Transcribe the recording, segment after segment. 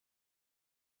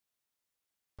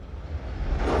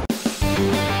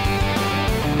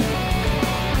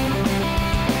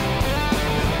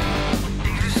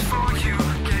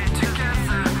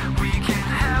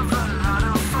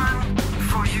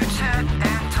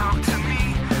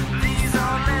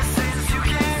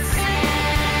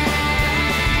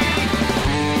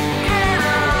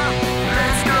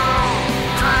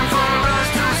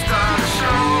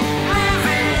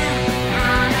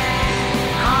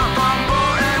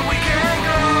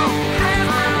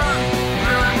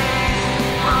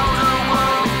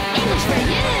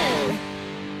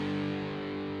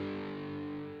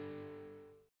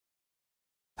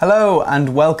Hello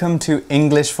and welcome to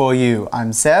English for You.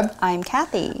 I'm Seb. I'm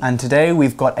Kathy. And today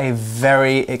we've got a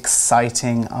very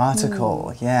exciting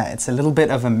article. Yeah, it's a little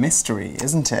bit of a mystery,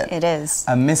 isn't it? It is.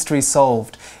 A mystery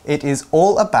solved. It is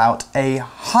all about a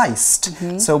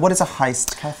heist. So what is a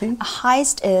heist, Kathy? A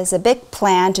heist is a big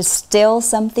plan to steal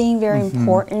something very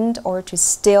important or to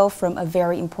steal from a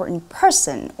very important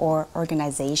person or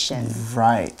organization.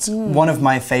 Right. One of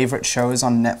my favorite shows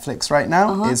on Netflix right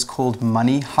now is called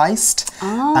Money Heist.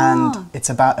 And it's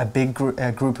about a big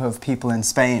group of people in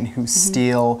Spain who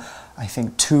steal, I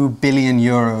think, 2 billion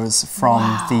euros from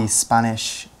the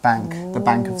Spanish bank, the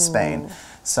Bank of Spain.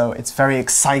 So it's very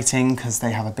exciting because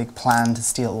they have a big plan to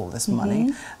steal all this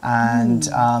money. And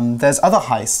there's other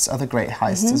heists, other great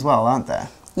heists as well, aren't there?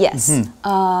 Yes.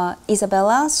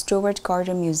 Isabella Stewart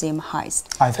Gardner Museum heist.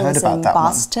 I've heard about that one. It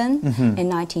was in Boston in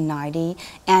 1990,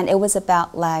 and it was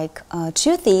about like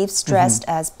 2 thieves dressed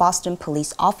as Boston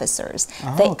police officers.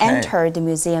 They entered the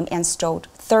museum and stole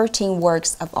 13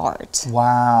 works of art.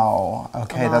 Wow.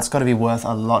 Okay, that's got to be worth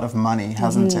a lot of money,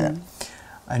 hasn't it?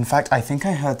 In fact, I think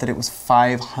I heard that it was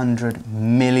 $500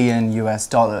 million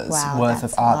worth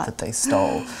of art that they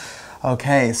stole.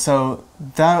 Okay, so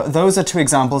those are 2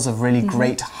 examples of really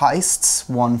great heists,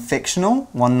 one fictional,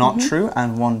 one not true,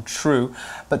 and one true.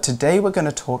 But today we're going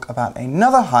to talk about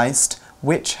another heist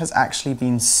which has actually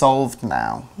been solved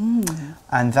now.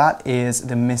 And that is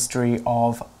the mystery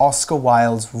of Oscar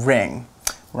Wilde's ring.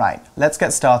 Right, let's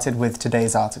get started with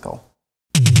today's article.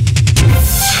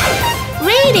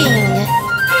 Reading.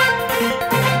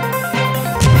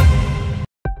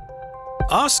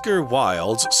 Oscar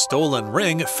Wilde's stolen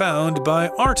ring found by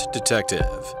art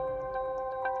detective.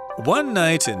 One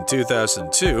night in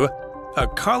 2002, a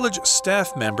college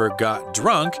staff member got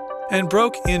drunk and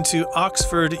broke into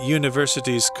Oxford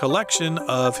University's collection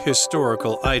of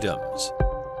historical items.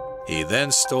 He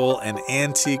then stole an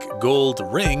antique gold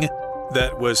ring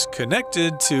that was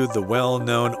connected to the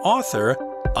well-known author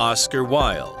Oscar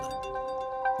Wilde.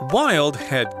 Wilde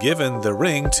had given the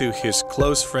ring to his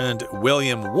close friend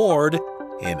William Ward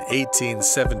in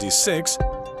 1876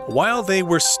 while they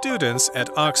were students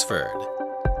at Oxford.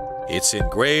 It's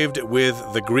engraved with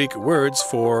the Greek words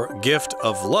for gift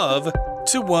of love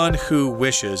to one who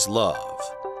wishes love.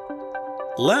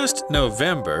 Last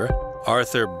November,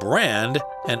 Arthur Brand,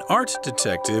 an art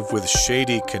detective with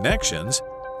shady connections,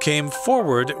 came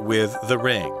forward with the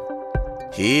ring.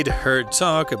 He'd heard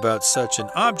talk about such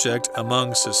an object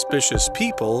among suspicious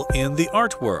people in the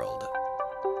art world.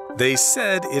 They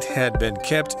said it had been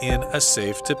kept in a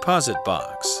safe deposit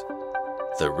box.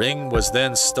 The ring was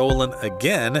then stolen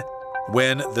again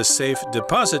when the safe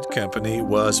deposit company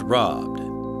was robbed.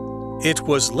 It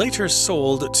was later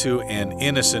sold to an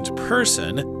innocent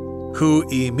person who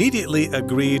immediately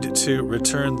agreed to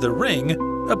return the ring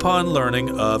upon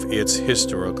learning of its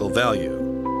historical value.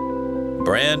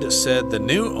 Brand said the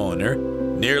new owner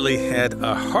nearly had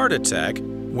a heart attack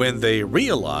when they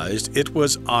realized it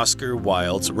was Oscar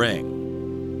Wilde's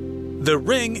ring. The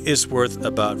ring is worth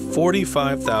about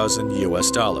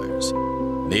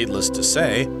 $45,000. Needless to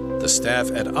say, the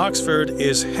staff at Oxford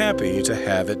is happy to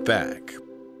have it back.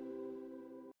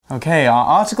 Okay, our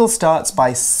article starts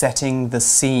by setting the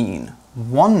scene.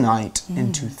 One night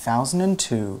in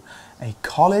 2002, a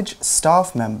college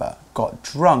staff member got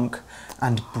drunk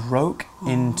and broke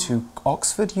into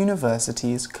Oxford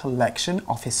University's collection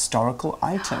of historical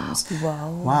items.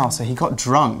 Wow, so he got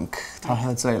drunk. 他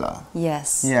喝醉了.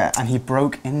 Yes. Yeah, and he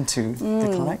broke into the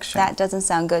collection. That doesn't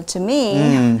sound good to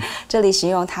me. 这里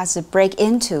形容它是 break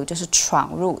into 就是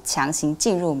闯入，强行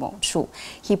进入某处。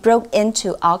He broke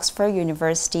into Oxford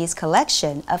University's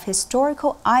collection of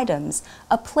historical items,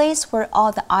 a place where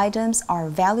all the items are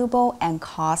valuable and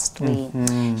costly.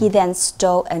 He then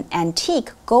stole an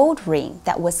antique gold ring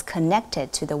that was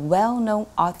connected to the well-known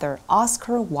author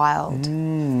Oscar Wilde.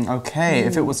 Okay,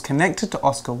 if it was connected to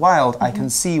Oscar Wilde, I can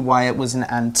see why it was an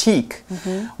antique.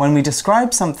 When we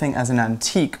describe something as an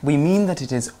antique, we mean that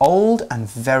it is old and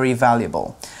very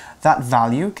valuable. That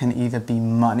value can either be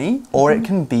money or it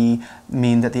can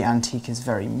mean that the antique is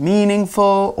very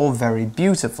meaningful or very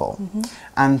beautiful.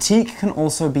 Antique can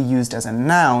also be used as a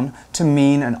noun to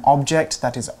mean an object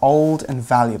that is old and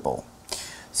valuable.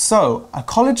 So, a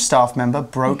college staff member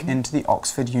broke into the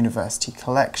Oxford University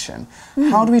collection.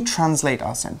 How do we translate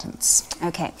our sentence?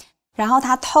 Okay. 然后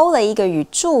他偷了一个与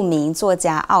著名作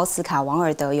家奥斯卡·王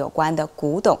尔德有关的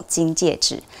古董金戒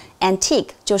指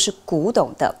 ，antique 就是古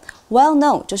董的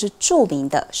Well-known 就是著名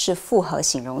的，是复合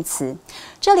形容词。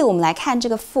这里我们来看这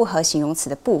个复合形容词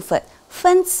的部分。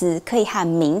分词可以和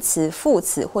名词、副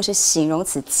词或是形容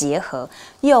词结合，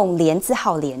用连字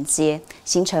号连接，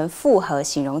形成复合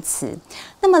形容词。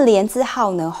那么连字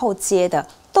号呢，后接的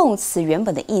动词原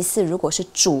本的意思如果是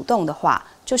主动的话，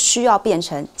就需要变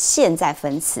成现在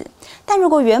分词；但如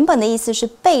果原本的意思是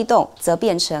被动，则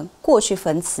变成过去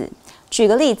分词。举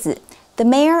个例子 ，The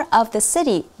mayor of the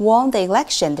city won the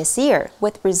election this year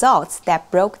with results that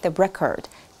broke the record。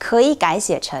可以改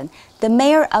写成 The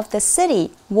mayor of the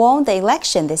city won the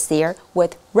election this year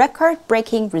with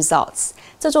record-breaking results。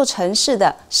这座城市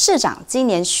的市长今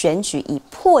年选举以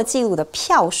破纪录的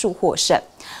票数获胜。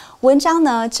文章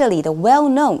呢，这里的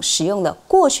well-known 使用了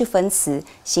过去分词，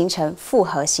形成复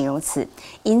合形容词，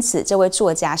因此这位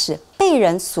作家是被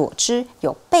人所知，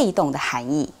有被动的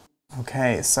含义。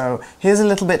Okay, so here's a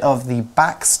little bit of the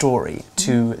backstory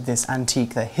to this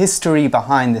antique, the history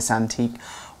behind this antique.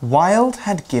 Wilde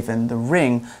had given the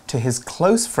ring to his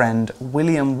close friend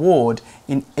William Ward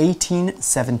in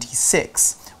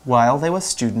 1876 while they were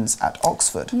students at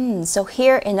Oxford. So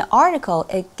here in the article,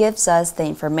 it gives us the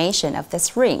information of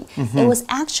this ring. It was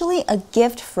actually a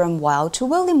gift from Wilde to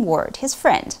William Ward, his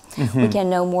friend. We can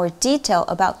know more detail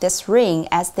about this ring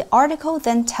as the article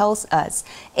then tells us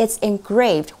it's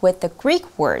engraved with the Greek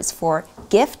words for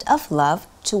gift of love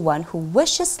to one who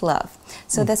wishes love.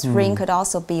 So this ring could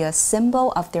also be a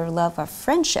symbol of their love of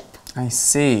friendship. I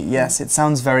see. Yes, it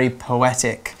sounds very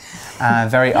poetic,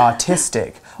 very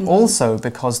artistic. Also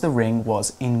because the ring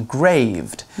was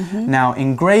engraved. Now,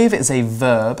 engrave is a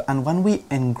verb, and when we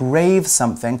engrave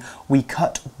something, we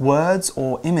cut words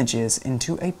or images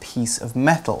into a piece of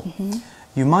metal.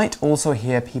 You might also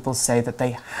hear people say that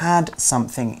they had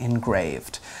something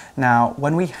engraved. Now,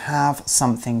 when we have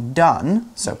something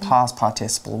done, so past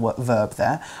participle verb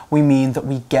there, we mean that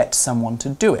we get someone to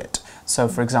do it. So,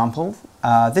 for example,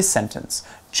 this sentence,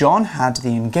 John had the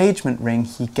engagement ring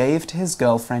he gave to his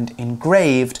girlfriend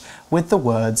engraved with the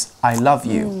words, I love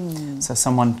you. So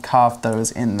someone carved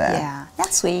those in there. Yeah,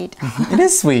 that's sweet. It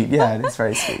is sweet, yeah, it is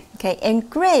very sweet. Okay,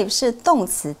 engrave 是动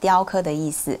词雕刻的意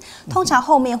思，通常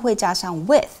后面会加上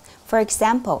with. For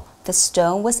example, the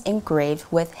stone was engraved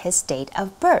with his date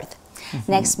of birth.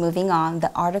 Next, moving on, the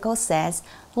article says,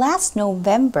 last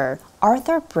November,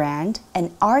 Arthur Brand, an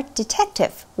art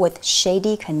detective with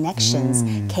shady connections,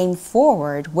 came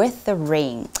forward with the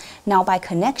ring. Now, by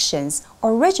connections,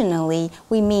 originally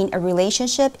we mean a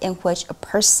relationship in which a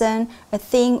person, a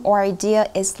thing, or idea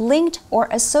is linked or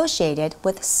associated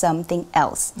with something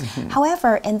else.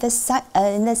 However, in this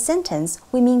sentence,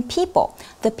 we mean people,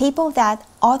 the people that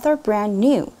Arthur Brand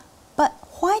knew. But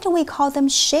why do we call them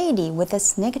shady with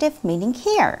this negative meaning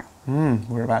here?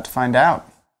 We're about to find out.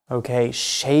 Okay,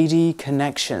 shady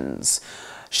connections.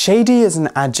 Shady is an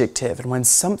adjective, and when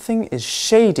something is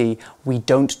shady, we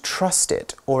don't trust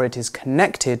it, or it is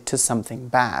connected to something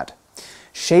bad.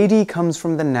 Shady comes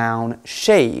from the noun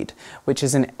shade, which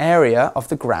is an area of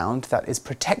the ground that is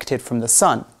protected from the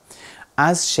sun.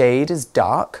 As shade is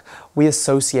dark, we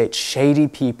associate shady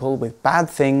people with bad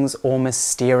things or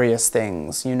mysterious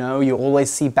things. You know, you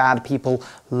always see bad people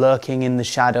lurking in the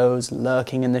shadows,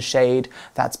 lurking in the shade.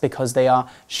 That's because they are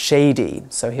shady.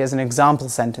 So here's an example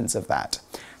sentence of that.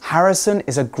 Harrison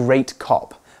is a great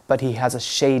cop, but he has a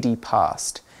shady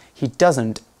past. He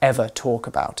doesn't ever talk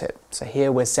about it. So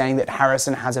here we're saying that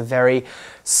Harrison has a very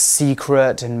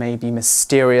secret and maybe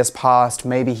mysterious past.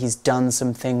 Maybe he's done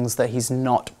some things that he's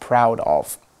not proud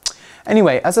of.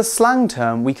 Anyway, as a slang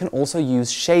term, we can also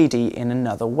use shady in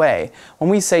another way.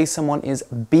 When we say someone is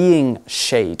being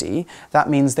shady, that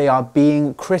means they are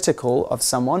being critical of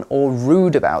someone or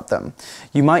rude about them.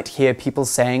 You might hear people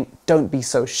saying, "Don't be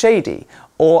so shady,"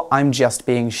 or "I'm just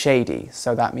being shady."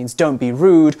 So that means don't be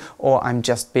rude, or I'm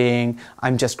just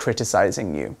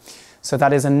criticizing you. So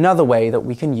that is another way that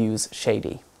we can use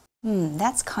shady.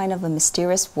 That's kind of a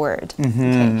mysterious word.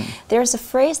 Okay. There's a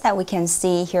phrase that we can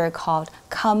see here called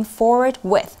come forward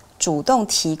with. 主动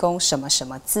提供什么什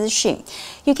么资讯.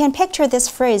 You can picture this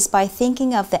phrase by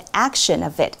thinking of the action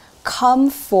of it.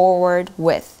 Come forward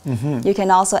with. You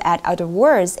can also add other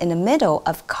words in the middle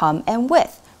of come and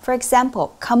with. For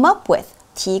example, come up with.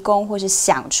 提供或是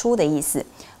想出的意思。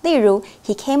例如,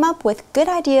 he came up with good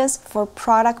ideas for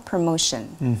product promotion.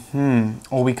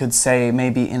 Or we could say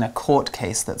maybe in a court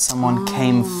case that someone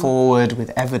came forward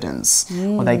with evidence,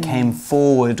 or they came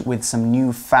forward with some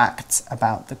new facts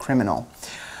about the criminal.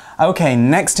 Okay,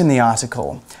 next in the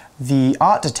article, the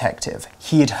art detective,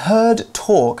 he had heard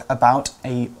talk about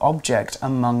an object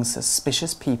among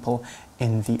suspicious people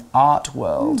in the art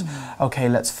world. Okay,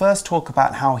 let's first talk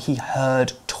about how he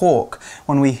heard talk.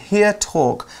 When we hear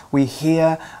talk, we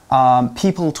hear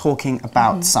people talking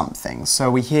about something. So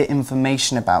we hear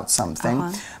information about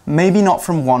something. Maybe not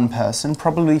from one person,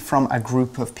 probably from a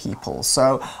group of people.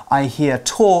 So I hear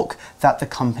talk that the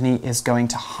company is going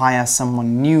to hire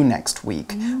someone new next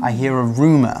week. I hear a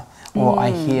rumor, or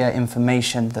I hear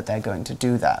information that they're going to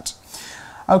do that.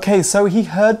 Okay, so he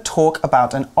heard talk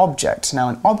about an object. Now,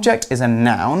 an object is a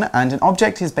noun, and an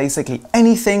object is basically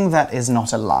anything that is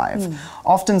not alive.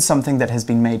 Often something that has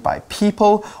been made by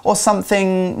people, or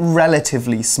something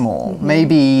relatively small,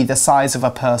 maybe the size of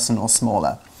a person or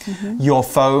smaller. Your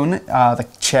phone, the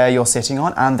chair you're sitting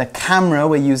on, and the camera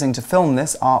we're using to film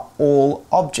this are all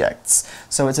objects.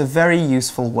 So it's a very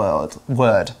useful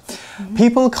word.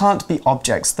 People can't be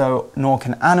objects, though, nor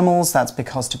can animals. That's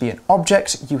because to be an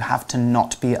object, you have to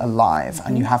not be alive,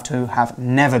 and you have to have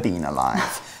never been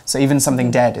alive. So even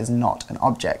something dead is not an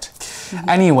object.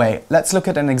 Anyway, let's look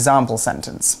at an example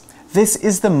sentence. This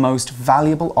is the most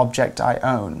valuable object I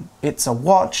own. It's a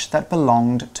watch that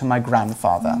belonged to my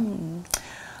grandfather.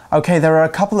 Okay, there are a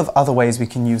couple of other ways we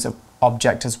can use an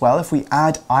object as well. If we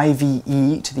add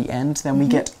IVE to the end, then we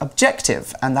get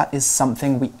objective, and that is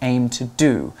something we aim to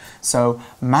do. So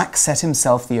Max set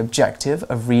himself the objective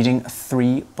of reading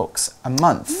 3 books a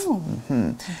month.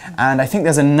 And I think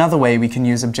there's another way we can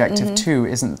use objective too,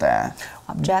 isn't there?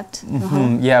 Object.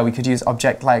 Yeah, we could use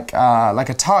object like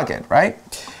a target, right?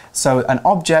 So an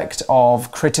object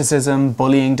of criticism,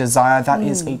 bullying, desire, that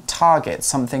is a target,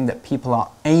 something that people are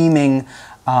aiming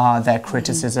their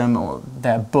criticism or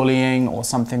their bullying or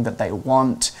something that they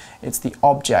want. It's the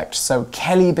object. So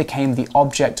Kelly became the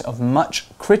object of much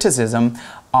criticism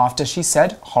after she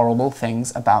said horrible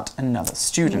things about another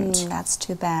student. That's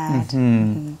too bad.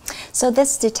 So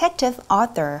this detective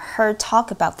Arthur heard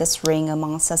talk about this ring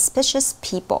among suspicious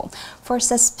people. For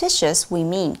suspicious, we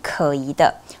mean 可疑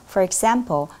的. For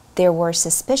example, there were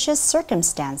suspicious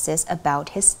circumstances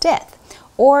about his death.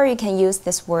 Or you can use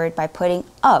this word by putting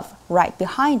of right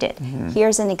behind it.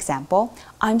 Here's an example.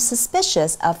 I'm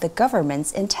suspicious of the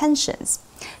government's intentions.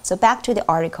 So back to the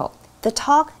article. The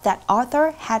talk that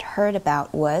Arthur had heard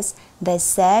about was, they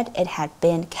said it had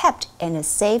been kept in a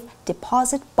safe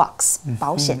deposit box,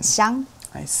 保险箱.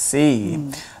 I see.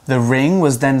 The ring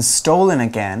was then stolen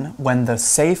again when the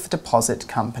safe deposit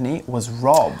company was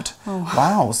robbed.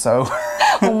 Wow, so...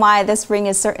 Oh my, this ring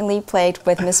is certainly plagued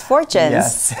with misfortunes.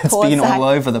 Yes, it's been all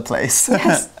over the place.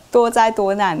 Yes, 多灾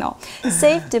多难哦.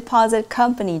 Safe deposit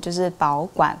company 就是保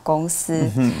管公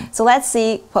司. So let's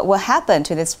see what will happen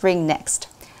to this ring next.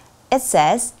 It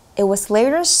says, it was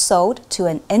later sold to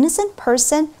an innocent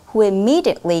person who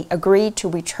immediately agreed to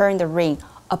return the ring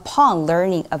upon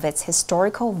learning of its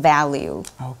historical value.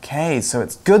 Okay, so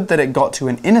it's good that it got to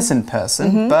an innocent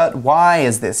person, but why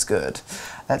is this good?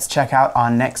 Let's check out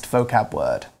our next vocab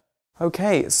word.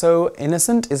 Okay, so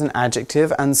innocent is an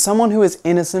adjective, and someone who is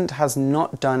innocent has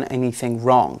not done anything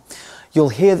wrong. You'll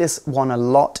hear this one a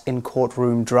lot in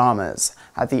courtroom dramas.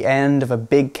 At the end of a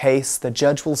big case, the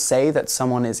judge will say that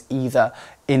someone is either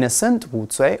innocent, 无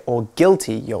罪, or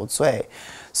guilty, 有罪.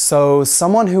 So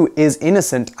someone who is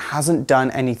innocent hasn't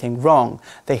done anything wrong.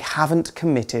 They haven't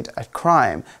committed a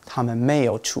crime. 他们没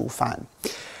有触犯.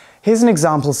 Here's an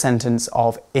example sentence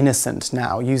of innocent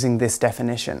now, using this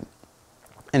definition.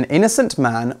 An innocent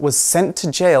man was sent to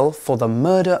jail for the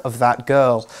murder of that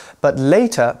girl, but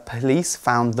later police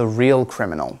found the real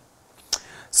criminal.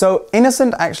 So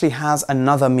innocent actually has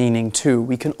another meaning too.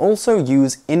 We can also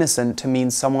use innocent to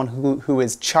mean someone who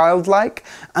is childlike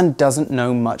and doesn't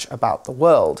know much about the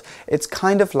world. It's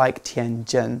kind of like 天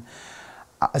真.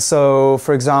 So,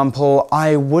 for example,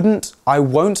 I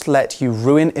won't let you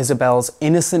ruin Isabel's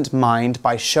innocent mind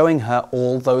by showing her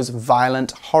all those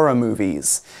violent horror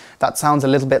movies. That sounds a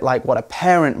little bit like what a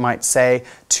parent might say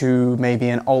to maybe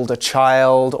an older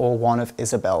child or one of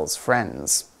Isabel's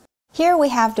friends. Here we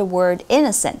have the word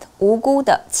innocent, 无辜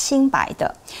的, 清白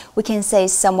的. We can say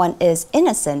someone is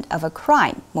innocent of a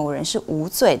crime, 某人是无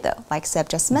罪的, like Seb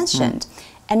just mentioned.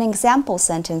 An example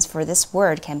sentence for this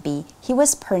word can be, he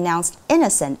was pronounced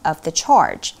innocent of the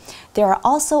charge. There are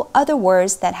also other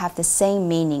words that have the same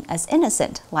meaning as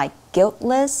innocent, like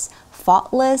guiltless,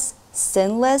 faultless,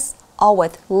 sinless, all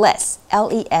with less,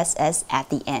 L-E-S-S at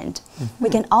the end. We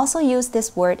can also use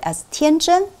this word as 天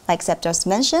真, like Seb just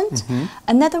mentioned.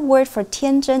 Another word for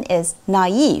天真 is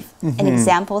naive. An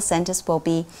example sentence will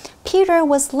be, Peter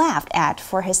was laughed at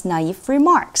for his naive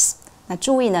remarks. 那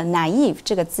注意呢 naive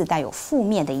这个字带有负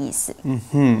面的意思。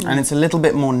And it's a little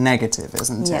bit more negative,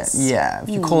 isn't it? Yes. Yeah, if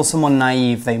you call someone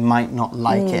naive, they might not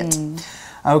like it.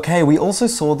 Okay, we also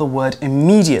saw the word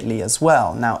immediately as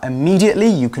well. Now, immediately,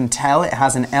 you can tell it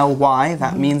has an ly.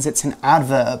 That means it's an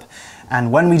adverb.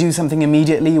 And when we do something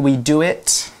immediately, we do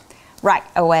it... right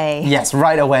away. Yes,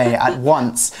 right away, at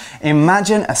once.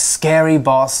 Imagine a scary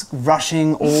boss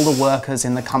rushing all the workers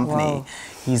in the company. Whoa.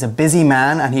 He's a busy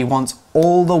man and he wants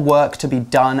all the work to be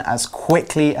done as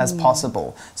quickly as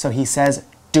possible. So he says,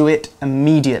 do it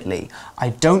immediately. I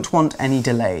don't want any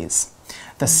delays.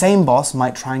 The same boss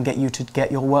might try and get you to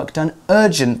get your work done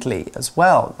urgently as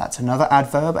well. That's another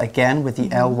adverb, again with the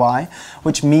ly,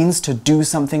 which means to do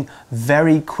something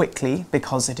very quickly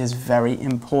because it is very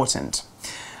important.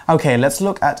 Okay, let's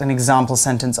look at an example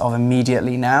sentence of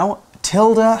immediately now.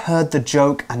 Tilda heard the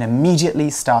joke and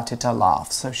immediately started to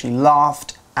laugh. So she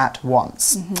laughed at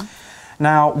once.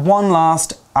 Now, one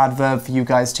last adverb for you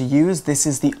guys to use. This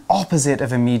is the opposite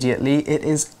of immediately. It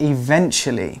is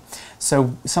eventually.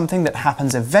 So something that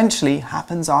happens eventually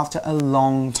happens after a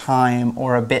long time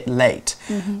or a bit late.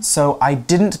 So I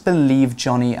didn't believe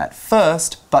Johnny at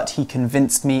first, but he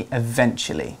convinced me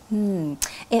eventually.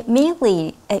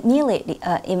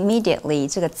 Immediately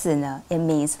这个字呢 it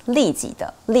means 立即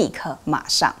的立刻马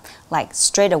上 like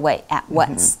straight away at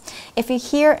once. If you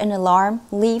hear an alarm,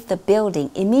 leave the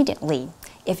building immediately.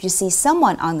 If you see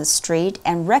someone on the street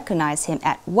and recognize him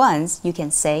at once, you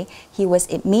can say he was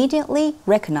immediately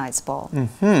recognizable.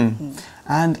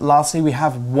 And lastly, we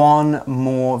have one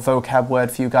more vocab word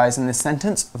for you guys in this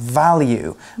sentence,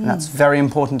 value. And that's very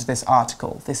important to this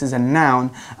article. This is a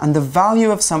noun, and the value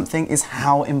of something is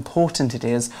how important it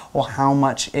is or how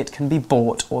much it can be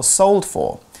bought or sold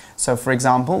for. So, for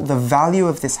example, the value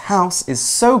of this house is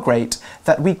so great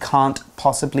that we can't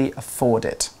possibly afford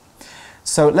it.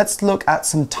 So let's look at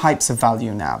some types of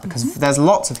value now, because there's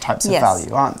lots of types of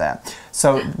value, aren't there?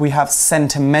 So we have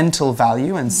sentimental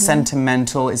value, and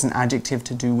sentimental is an adjective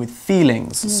to do with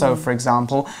feelings. So, for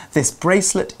example, this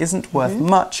bracelet isn't worth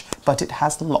much, but it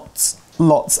has lots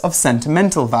of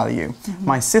sentimental value.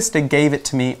 My sister gave it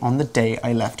to me on the day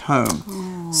I left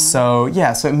home. So,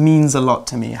 yeah, so it means a lot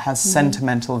to me. It has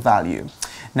sentimental value.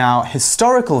 Now,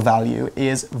 historical value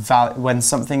is when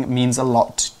something means a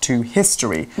lot to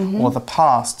history or the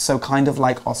past, so kind of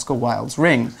like Oscar Wilde's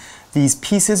ring. These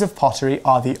pieces of pottery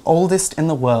are the oldest in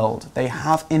the world. They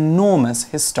have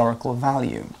enormous historical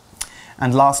value.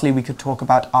 And lastly, we could talk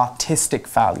about artistic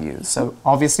value. So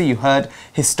obviously you heard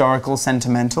historical,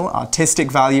 sentimental.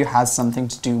 Artistic value has something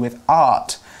to do with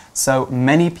art. So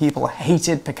many people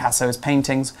hated Picasso's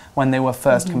paintings when they were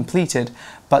first completed,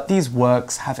 but these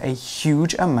works have a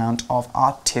huge amount of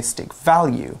artistic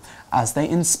value as they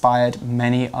inspired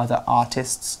many other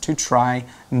artists to try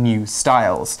new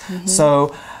styles.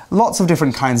 So lots of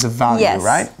different kinds of value,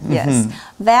 right? Yes.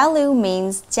 Value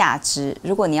means 价值。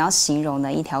如果你要形容呢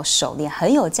一条手链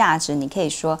很有价值，你可以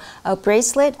说 a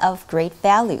bracelet of great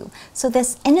value. So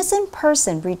this innocent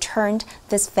person returned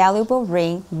this valuable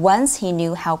ring once he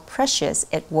knew how precious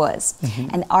it was.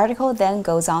 And the article then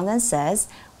goes on and says,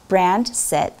 Brand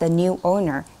said the new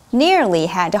owner nearly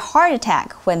had a heart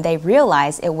attack when they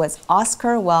realized it was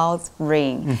Oscar Wilde's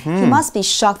ring. He must be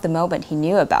shocked the moment he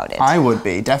knew about it. I would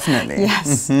be, definitely.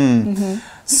 Yes.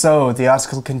 So the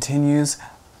article continues.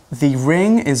 The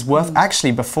ring is worth...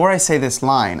 Actually, before I say this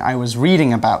line, I was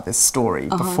reading about this story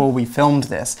before we filmed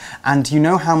this. And you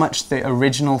know how much the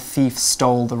original thief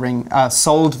sold the ring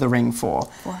for?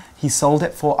 He sold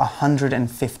it for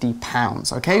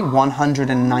 £150, okay?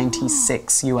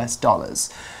 196 US dollars.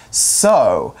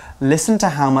 So, listen to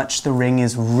how much the ring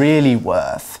is really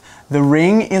worth. The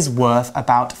ring is worth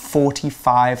about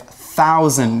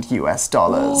 45,000 US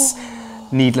dollars.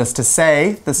 Needless to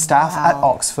say, the staff at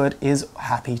Oxford is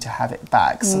happy to have it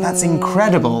back. So that's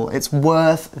incredible. It's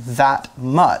worth that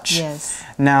much. Yes.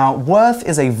 Now, worth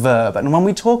is a verb, and when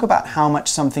we talk about how much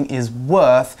something is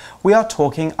worth, we are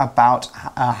talking about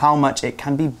how much it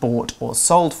can be bought or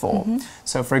sold for.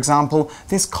 So, for example,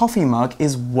 this coffee mug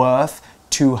is worth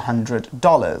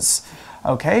 $200.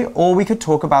 Okay, or we could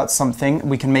talk about something,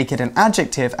 we can make it an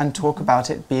adjective and talk about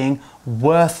it being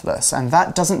worthless. And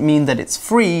that doesn't mean that it's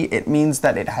free, it means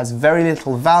that it has very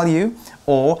little value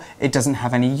or it doesn't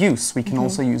have any use. We can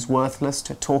also use worthless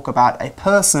to talk about a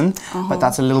person, but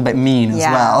that's a little bit mean as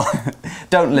well.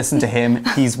 Don't listen to him,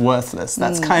 he's worthless.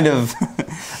 That's kind of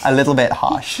a little bit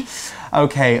harsh.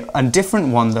 Okay, a different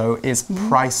one though is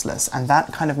priceless, and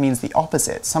that kind of means the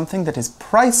opposite. Something that is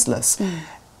priceless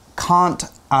can't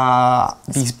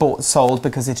be sold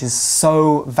because it is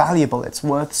so valuable. It's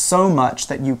worth so much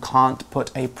that you can't put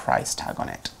a price tag on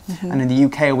it. And in the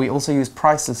UK, we also use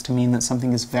priceless to mean that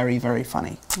something is very, very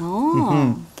funny.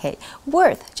 Okay.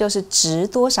 Worth 就是值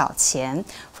多少钱.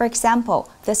 For example,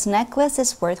 this necklace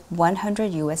is worth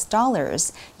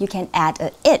 $100. You can add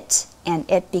a it, and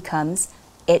it becomes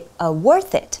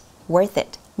worth it. Worth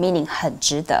it, meaning 很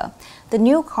值得. The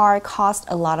new car cost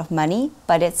a lot of money,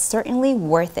 but it's certainly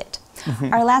worth it.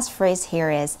 Our last phrase here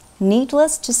is,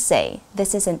 needless to say,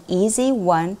 this is an easy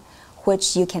one,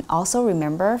 which you can also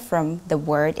remember from the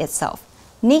word itself.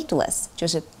 Needless 就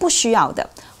是不需要的，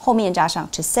后面加上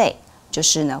to say 就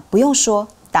是呢不用说，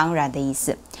当然的意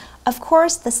思。Of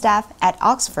course, the staff at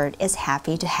Oxford is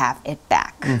happy to have it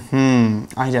back.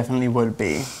 I definitely would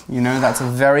be. You know, that's a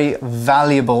very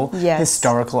valuable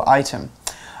historical item.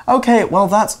 Okay, well,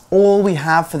 that's all we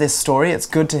have for this story. It's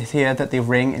good to hear that the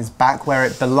ring is back where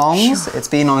it belongs. It's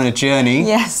been on a journey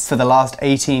for the last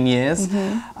 18 years.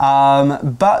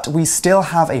 But we still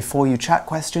have a For You Chat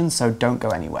question, so don't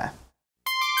go anywhere.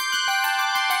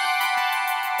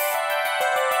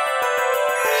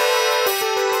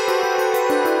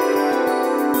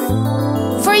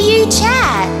 For You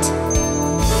Chat.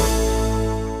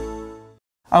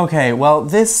 Okay, well,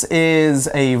 this is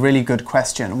a really good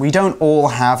question. We don't all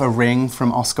have a ring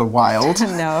from Oscar Wilde.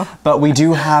 No. But we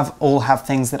do all have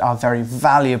things that are very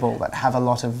valuable, that have a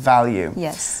lot of value.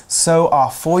 Yes. So our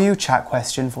For You Chat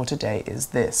question for today is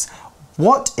this.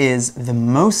 What is the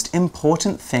most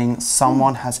important thing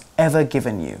someone has ever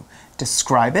given you?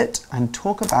 Describe it and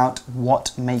talk about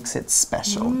what makes it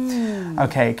special.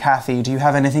 Okay, Kathy, do you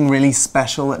have anything really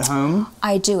special at home?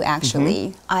 I do,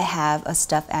 actually. I have a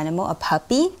stuffed animal, a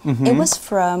puppy. It was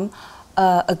from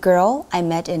a girl I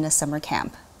met in a summer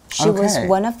camp. She was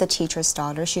one of the teacher's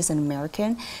daughters. She's an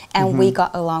American. And we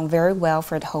got along very well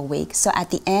for the whole week. So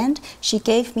at the end, she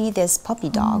gave me this puppy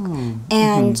dog.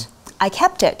 And I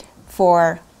kept it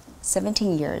for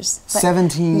 17 years.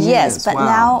 17 years? Yes, but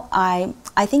wow. now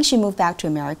I think she moved back to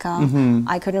America.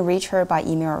 I couldn't reach her by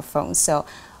email or phone. So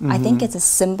I think it's a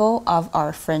symbol of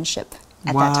our friendship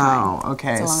at that time. Wow,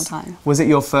 okay. It's a long time. Was it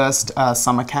your first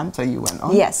summer camp that you went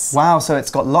on? Yes. Wow, so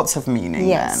it's got lots of meaning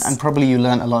then. And probably you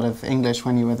learned a lot of English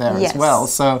when you were there as well.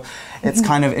 So it's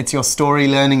kind of, it's your story,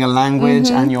 learning a language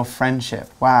and your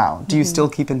friendship. Wow. Do you still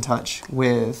keep in touch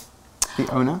with the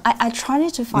owner? I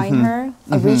tried to find her,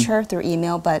 reach her through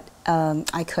email, but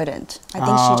I couldn't. I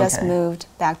think she just moved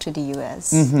back to the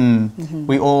US.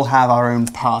 We all have our own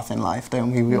path in life,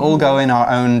 don't we? We all go in our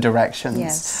own directions.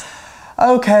 Yes.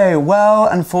 Okay, well,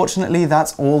 unfortunately,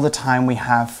 that's all the time we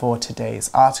have for today's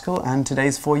article and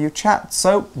today's For You Chat.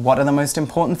 So, what are the most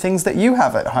important things that you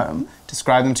have at home?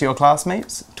 Describe them to your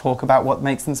classmates, talk about what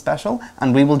makes them special,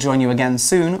 and we will join you again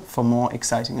soon for more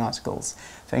exciting articles.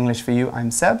 For English for You, I'm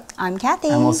Seb. I'm Kathy.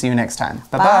 And we'll see you next time.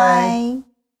 Bye-bye.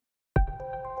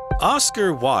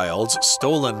 Oscar Wilde's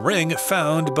stolen ring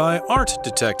found by art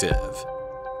detective.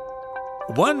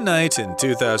 One night in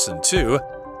 2002,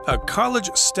 a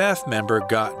college staff member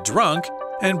got drunk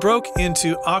and broke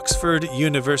into Oxford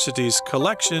University's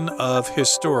collection of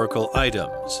historical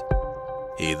items.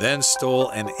 He then stole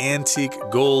an antique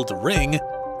gold ring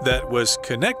that was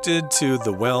connected to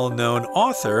the well-known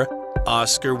author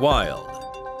Oscar Wilde.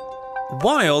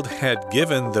 Wilde had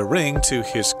given the ring to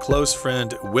his close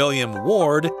friend William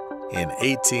Ward in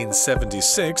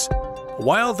 1876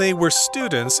 while they were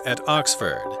students at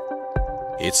Oxford.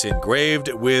 It's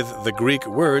engraved with the Greek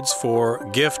words for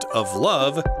gift of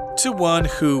love to one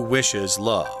who wishes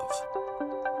love.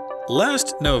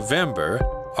 Last November,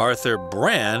 Arthur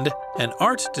Brand, an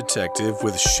art detective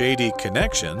with shady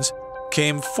connections,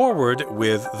 came forward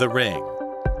with the ring.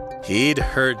 He'd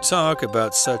heard talk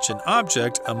about such an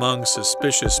object among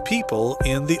suspicious people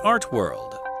in the art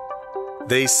world.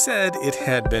 They said it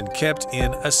had been kept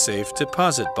in a safe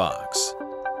deposit box.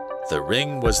 The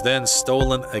ring was then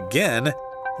stolen again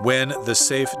when the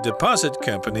safe deposit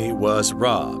company was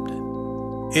robbed.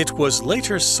 It was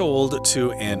later sold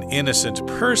to an innocent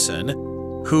person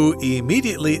who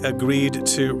immediately agreed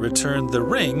to return the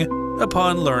ring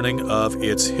upon learning of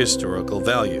its historical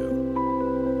value.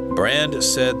 Brand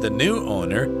said the new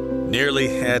owner nearly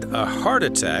had a heart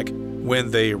attack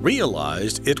when they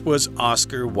realized it was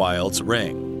Oscar Wilde's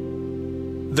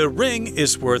ring. The ring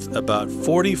is worth about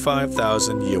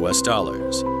 $45,000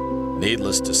 US.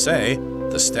 Needless to say,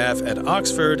 the staff at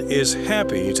Oxford is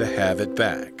happy to have it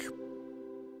back.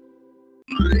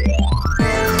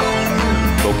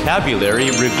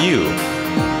 Vocabulary Review.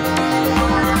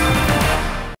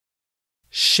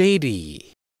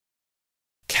 Shady.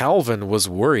 Calvin was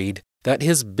worried that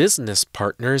his business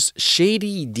partner's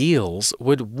shady deals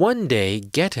would one day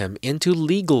get him into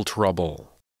legal trouble.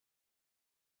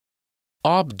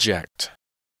 Object.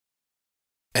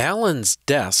 Alan's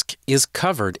desk is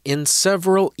covered in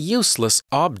several useless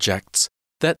objects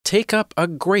that take up a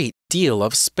great deal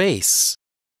of space.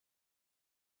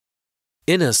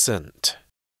 Innocent.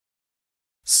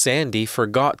 Sandy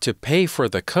forgot to pay for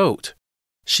the coat.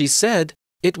 She said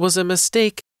it was a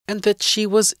mistake and that she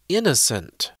was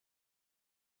innocent.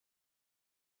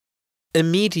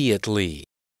 Immediately.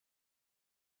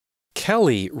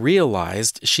 Kelly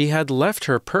realized she had left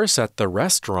her purse at the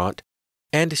restaurant,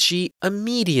 and she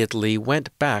immediately went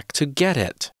back to get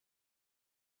it.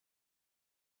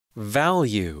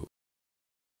 Value.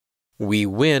 We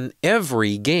win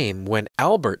every game when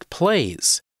Albert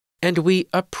plays, and we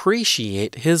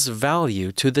appreciate his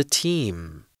value to the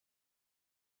team.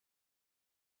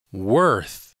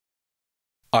 Worth.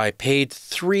 I paid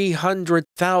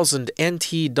 300,000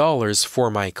 NT dollars for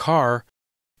my car,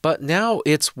 but now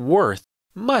it's worth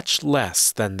much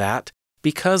less than that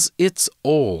because it's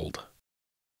old.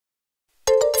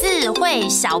 字汇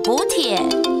小补帖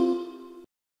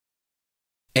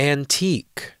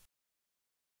Antique.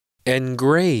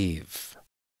 Engrave.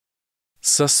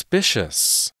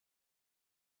 Suspicious.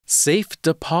 Safe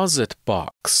deposit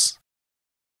box.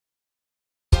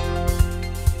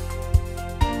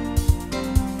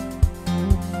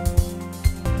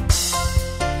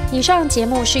 以上节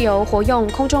目是由活用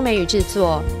空中美语制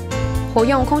作，活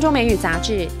用空中美语杂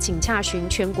志，请洽询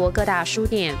全国各大书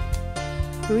店。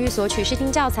如欲索取试听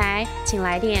教材，请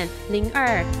来电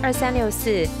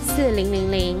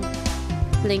02-2364-4000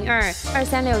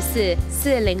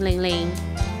 02-2364-4000，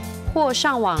或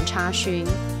上网查询，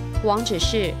网址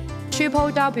是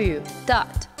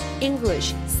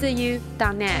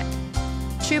www.english4u.net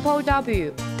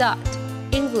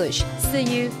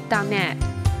www.english4u.net